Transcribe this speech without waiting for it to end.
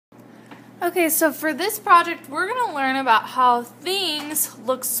Okay, so for this project, we're going to learn about how things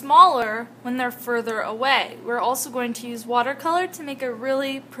look smaller when they're further away. We're also going to use watercolor to make a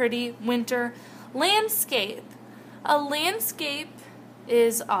really pretty winter landscape. A landscape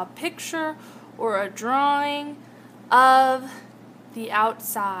is a picture or a drawing of the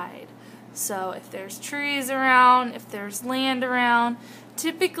outside. So if there's trees around, if there's land around,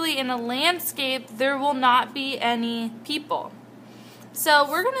 typically in a landscape there will not be any people. So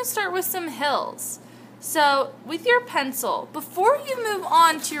we're going to start with some hills. So with your pencil, before you move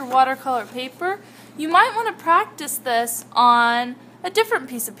on to your watercolor paper, you might want to practice this on a different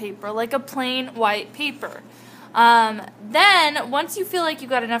piece of paper, like a plain white paper. Then, once you feel like you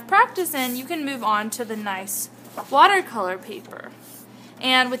got enough practice in, you can move on to the nice watercolor paper.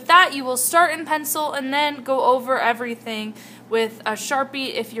 And with that, you will start in pencil and then go over everything with a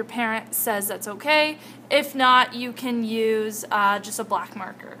Sharpie if your parent says that's okay. If not, you can use just a black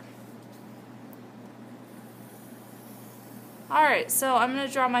marker. Alright, so I'm going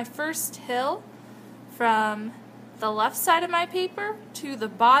to draw my first hill from the left side of my paper to the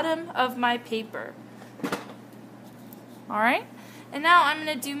bottom of my paper. Alright, and now I'm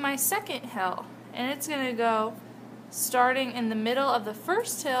going to do my second hill, and it's going to go starting in the middle of the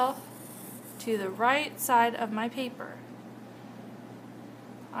first hill to the right side of my paper.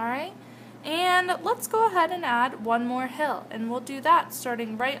 Alright, and let's go ahead and add one more hill, and we'll do that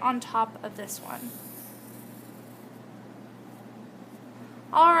starting right on top of this one.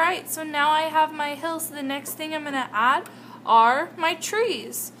 Alright, so now I have my hills. So the next thing I'm going to add are my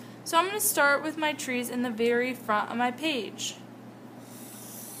trees. So I'm going to start with my trees in the very front of my page.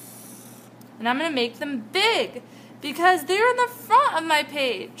 And I'm going to make them big because they're in the front of my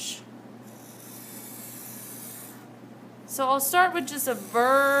page. So I'll start with just a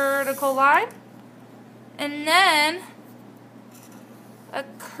vertical line and then a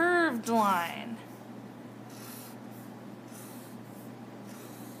curved line.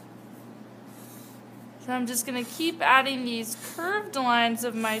 So I'm just going to keep adding these curved lines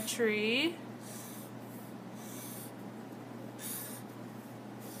of my tree.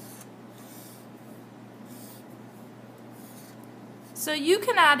 So you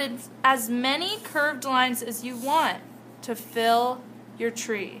can add in as many curved lines as you want to fill your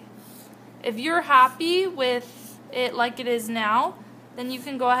tree. If you're happy with it like it is now, then you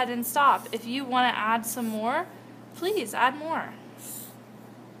can go ahead and stop. If you want to add some more, please add more.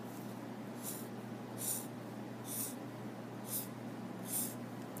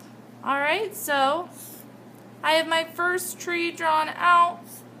 Alright, so I have my first tree drawn out.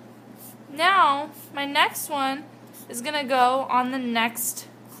 Now, my next one is going to go on the next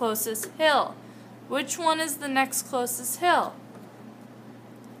closest hill. Which one is the next closest hill?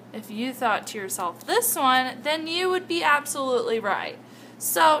 If you thought to yourself this one, then you would be absolutely right.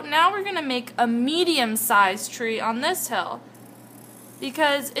 So now we're going to make a medium-sized tree on this hill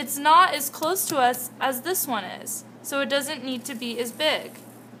because it's not as close to us as this one is, so it doesn't need to be as big.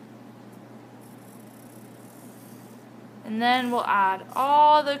 And then we'll add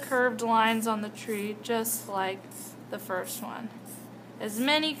all the curved lines on the tree just like the first one. As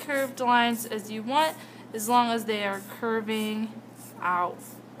many curved lines as you want, as long as they are curving out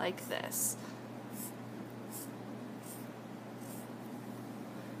like this.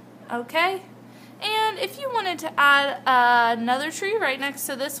 Okay? And if you wanted to add another tree right next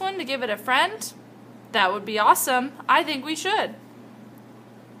to this one to give it a friend, that would be awesome. I think we should.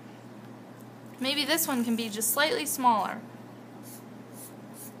 Maybe this one can be just slightly smaller.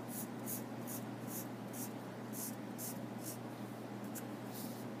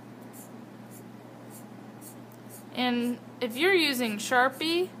 And if you're using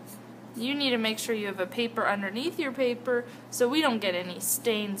Sharpie, you need to make sure you have a paper underneath your paper so we don't get any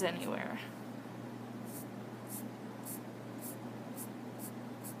stains anywhere.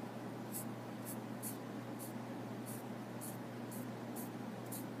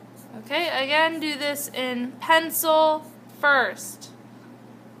 Okay, again, do this in pencil first.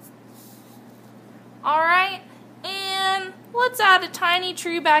 Alright, and let's add a tiny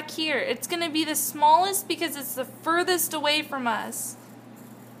tree back here. It's going to be the smallest because it's the furthest away from us.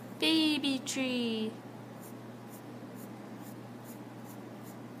 Baby tree.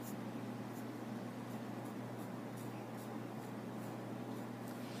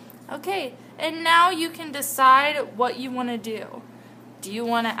 Okay, and now you can decide what you want to do. Do you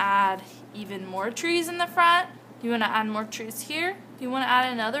want to add even more trees in the front? Do you want to add more trees here? Do you want to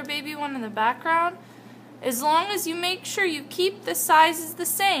add another baby one in the background? As long as you make sure you keep the sizes the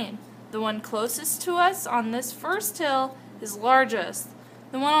same. The one closest to us on this first hill is largest.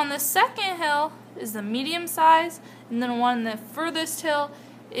 The one on the second hill is the medium size, and then one on the furthest hill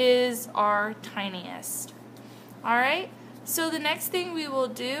is our tiniest. Alright, so the next thing we will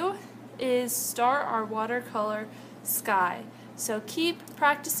do is start our watercolor sky. So keep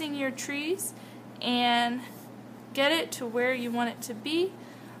practicing your trees and get it to where you want it to be.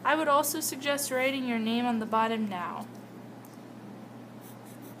 I would also suggest writing your name on the bottom now.